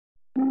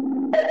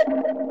You're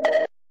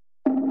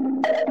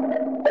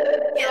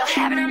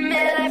having a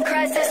midlife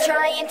crisis,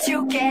 trying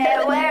to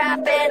get where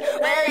I've been.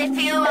 Well, if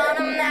you wanna